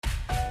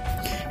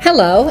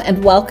Hello,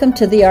 and welcome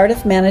to the Art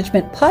of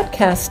Management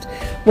podcast,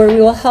 where we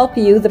will help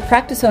you, the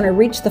practice owner,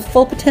 reach the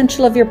full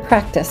potential of your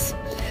practice.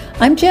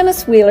 I'm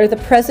Janice Wheeler, the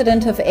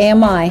president of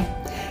AMI.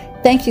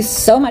 Thank you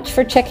so much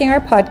for checking our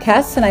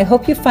podcasts, and I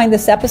hope you find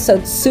this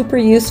episode super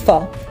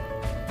useful.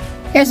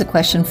 Here's a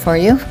question for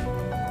you.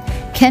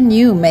 Can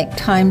you make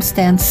time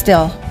stand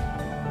still?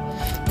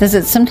 Does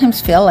it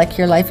sometimes feel like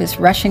your life is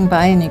rushing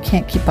by and you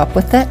can't keep up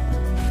with it?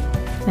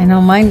 I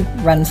know mine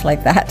runs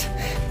like that.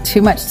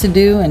 Too much to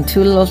do and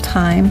too little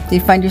time. Do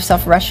you find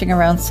yourself rushing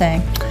around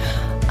saying,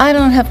 I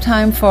don't have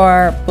time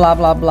for blah,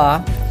 blah,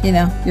 blah,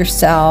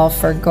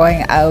 yourself or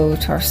going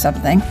out or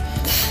something?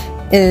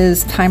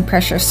 Is time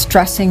pressure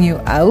stressing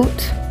you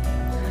out?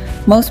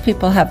 Most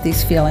people have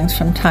these feelings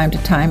from time to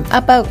time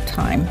about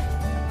time.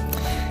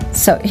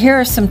 So here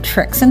are some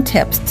tricks and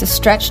tips to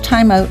stretch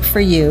time out for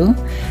you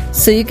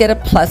so you get a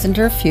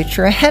pleasanter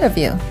future ahead of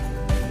you.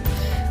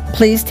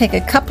 Please take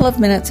a couple of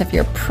minutes of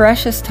your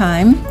precious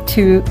time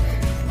to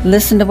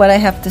listen to what I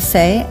have to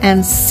say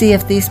and see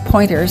if these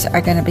pointers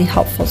are going to be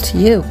helpful to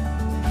you.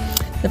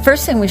 The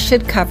first thing we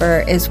should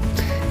cover is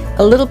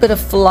a little bit of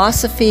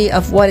philosophy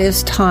of what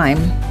is time.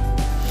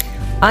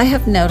 I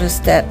have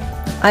noticed that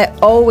I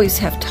always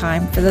have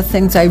time for the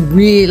things I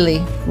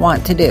really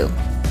want to do.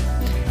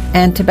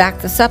 And to back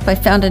this up, I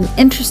found an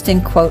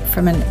interesting quote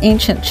from an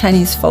ancient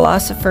Chinese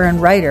philosopher and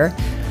writer.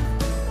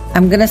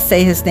 I'm going to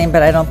say his name,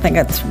 but I don't think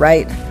it's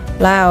right.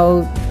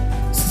 Lao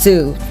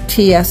Tzu,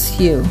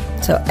 T-S-U.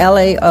 So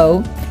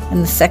L-A-O,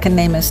 and the second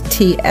name is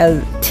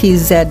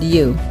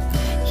T-Z-U.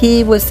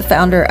 He was the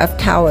founder of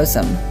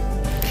Taoism.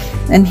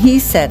 And he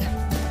said,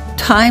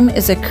 time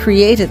is a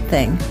created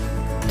thing.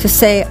 To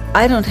say,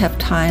 I don't have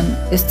time,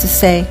 is to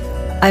say,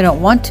 I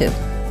don't want to.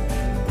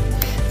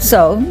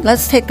 So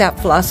let's take that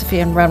philosophy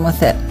and run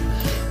with it.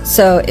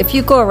 So if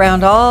you go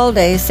around all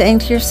day saying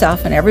to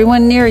yourself and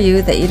everyone near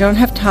you that you don't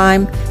have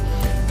time,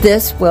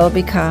 this will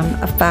become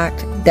a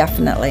fact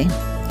definitely.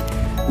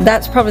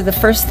 That's probably the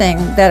first thing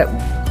that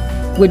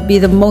would be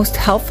the most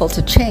helpful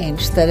to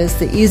change. That is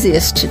the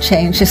easiest to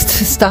change, is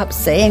to stop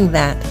saying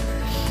that.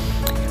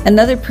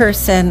 Another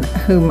person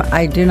whom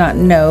I do not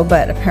know,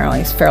 but apparently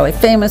is fairly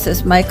famous,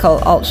 is Michael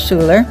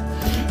Altshuler.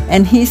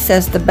 And he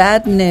says the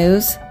bad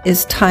news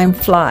is time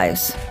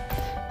flies.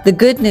 The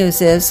good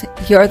news is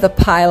you're the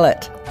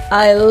pilot.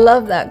 I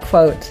love that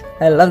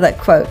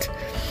quote.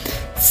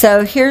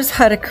 So here's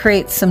how to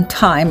create some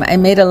time. I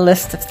made a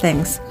list of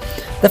things.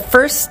 The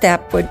first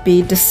step would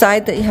be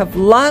decide that you have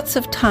lots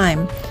of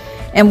time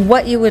and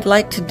what you would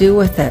like to do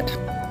with it.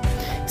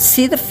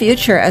 See the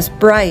future as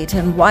bright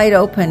and wide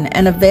open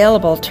and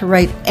available to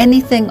write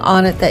anything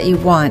on it that you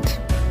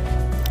want.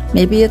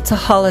 Maybe it's a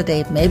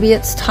holiday. Maybe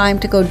it's time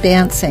to go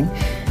dancing.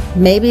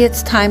 Maybe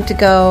it's time to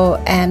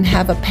go and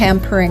have a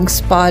pampering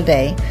spa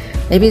day.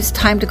 Maybe it's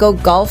time to go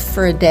golf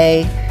for a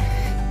day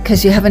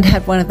because you haven't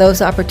had one of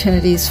those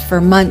opportunities for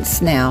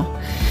months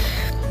now.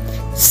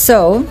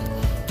 So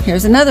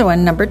here's another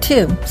one, number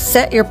 2.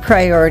 Set your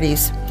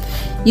priorities.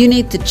 You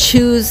need to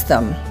choose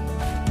them.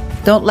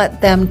 Don't let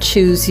them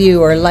choose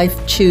you or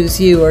life choose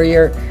you or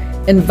your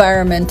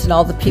environment and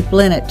all the people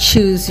in it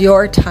choose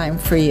your time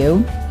for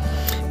you.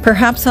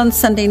 Perhaps on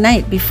Sunday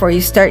night before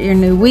you start your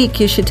new week,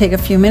 you should take a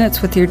few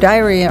minutes with your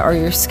diary or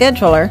your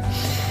scheduler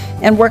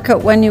and work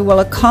out when you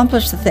will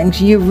accomplish the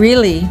things you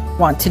really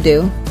want to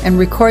do and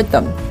record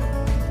them.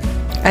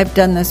 I've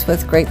done this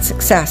with great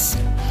success.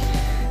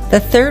 The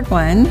third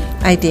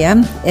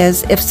idea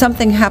is if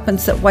something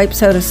happens that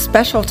wipes out a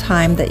special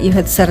time that you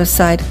had set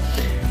aside,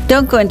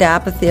 don't go into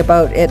apathy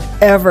about it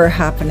ever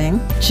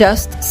happening.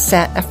 Just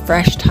set a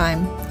fresh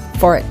time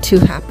for it to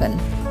happen.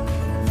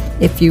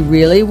 If you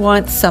really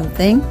want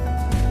something,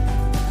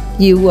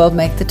 you will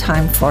make the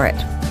time for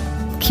it.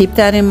 Keep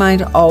that in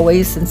mind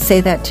always and say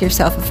that to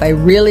yourself. If I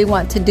really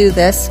want to do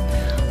this,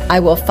 I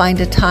will find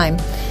a time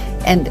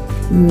and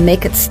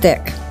make it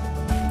stick.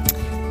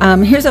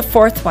 Here's a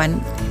fourth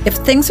one. If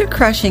things are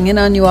crashing in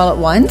on you all at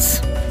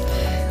once,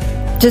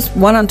 just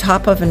one on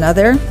top of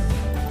another,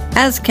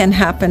 as can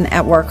happen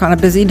at work on a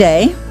busy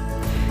day,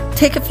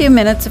 take a few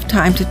minutes of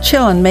time to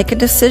chill and make a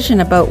decision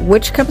about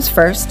which comes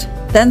first,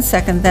 then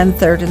second, then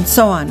third, and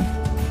so on.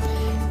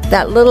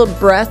 That little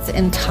breath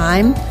in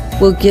time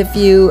will give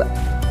you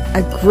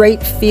a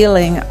great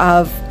feeling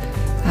of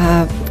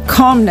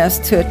calmness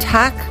to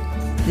attack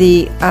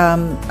the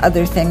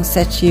other things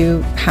that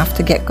you have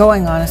to get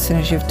going on as soon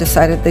as you've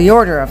decided the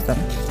order of them.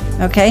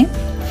 Okay?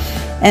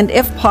 And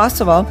if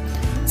possible,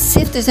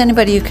 see if there's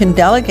anybody you can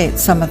delegate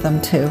some of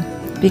them to,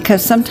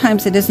 because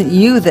sometimes it isn't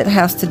you that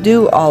has to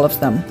do all of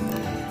them.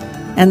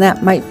 And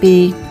that might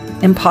be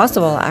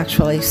impossible,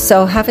 actually.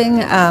 So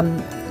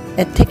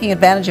taking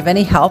advantage of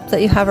any help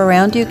that you have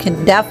around you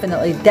can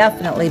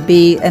definitely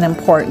be an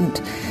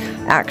important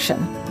action.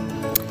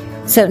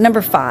 So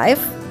number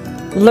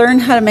 5, learn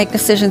how to make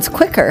decisions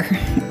quicker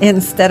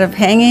instead of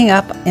hanging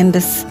up in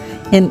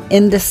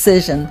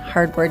indecision.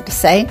 Hard word to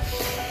say.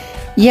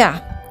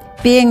 Yeah,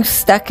 being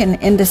stuck in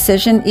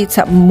indecision eats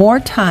up more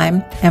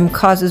time and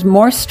causes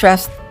more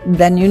stress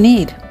than you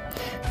need.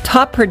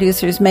 Top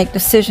producers make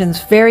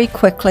decisions very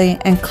quickly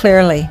and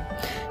clearly.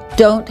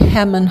 Don't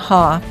hem and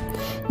haw.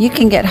 You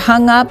can get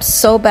hung up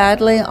so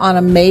badly on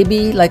a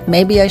maybe, like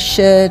maybe I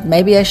should,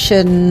 maybe I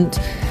shouldn't.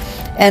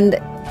 And,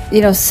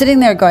 sitting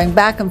there going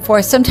back and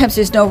forth, sometimes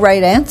there's no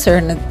right answer.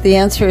 And the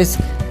answer is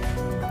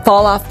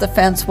fall off the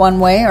fence one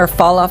way or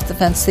fall off the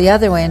fence the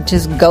other way and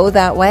just go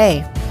that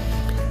way.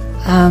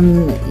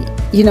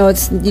 You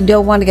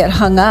don't want to get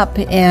hung up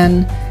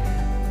in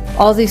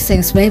all these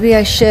things. Maybe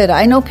I should.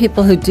 I know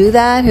people who do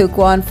that, who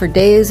go on for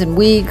days and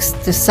weeks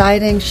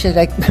deciding, should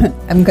I,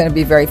 I'm going to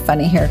be very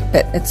funny here,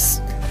 but it's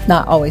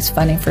not always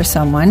funny for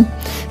someone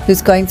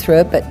who's going through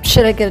it, but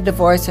should I get a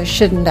divorce or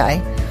shouldn't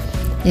I?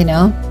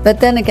 But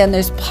then again,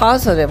 there's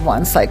positive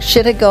ones, like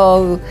should I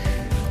go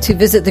to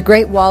visit the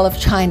Great Wall of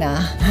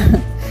China?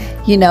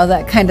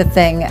 That kind of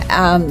thing.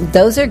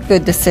 Those are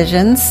good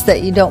decisions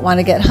that you don't want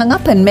to get hung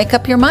up in. Make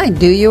up your mind.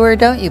 Do you or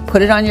don't you?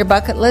 Put it on your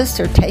bucket list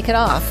or take it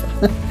off.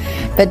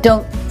 But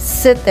don't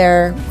sit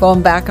there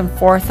going back and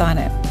forth on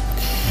it.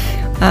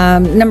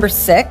 Number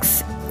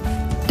 6,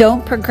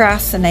 don't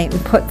procrastinate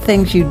and put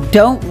things you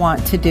don't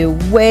want to do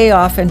way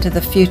off into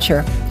the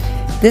future.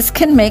 This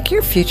can make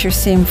your future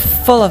seem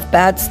full of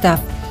bad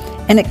stuff,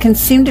 and it can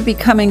seem to be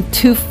coming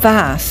too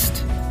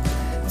fast.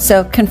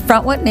 So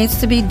confront what needs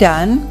to be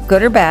done,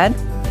 good or bad,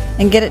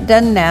 and get it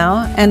done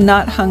now and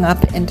not hung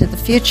up into the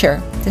future.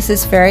 This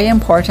is very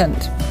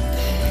important.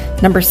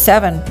 Number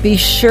 7, be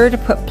sure to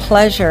put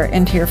pleasure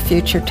into your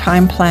future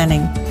time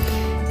planning.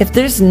 If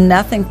there's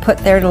nothing put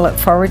there to look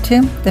forward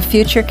to, the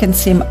future can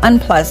seem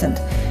unpleasant,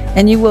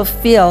 and you will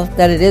feel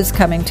that it is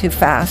coming too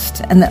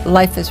fast and that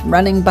life is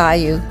running by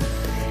you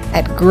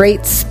at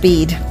great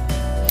speed.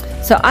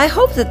 So I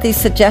hope that these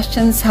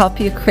suggestions help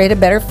you create a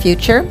better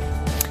future.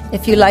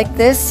 If you like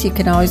this, you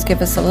can always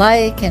give us a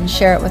like and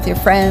share it with your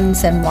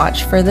friends and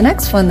watch for the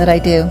next one that I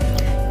do.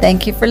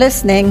 Thank you for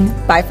listening.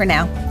 Bye for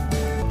now.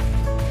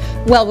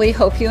 Well, we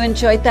hope you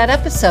enjoyed that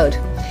episode.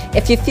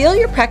 If you feel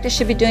your practice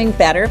should be doing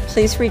better,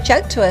 please reach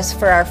out to us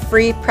for our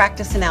free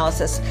practice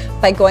analysis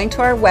by going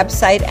to our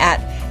website at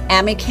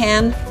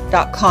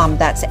amican.com.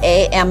 That's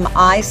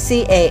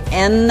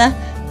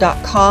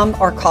AMICAN.com,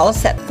 or call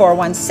us at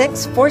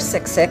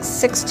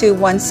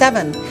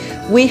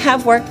 416-466-6217. We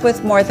have worked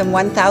with more than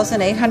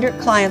 1,800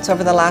 clients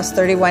over the last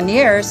 31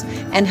 years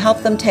and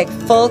helped them take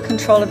full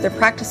control of their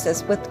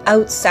practices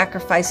without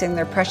sacrificing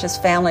their precious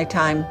family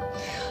time.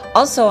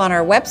 Also on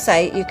our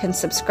website, you can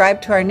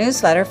subscribe to our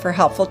newsletter for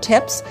helpful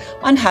tips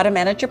on how to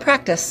manage your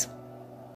practice.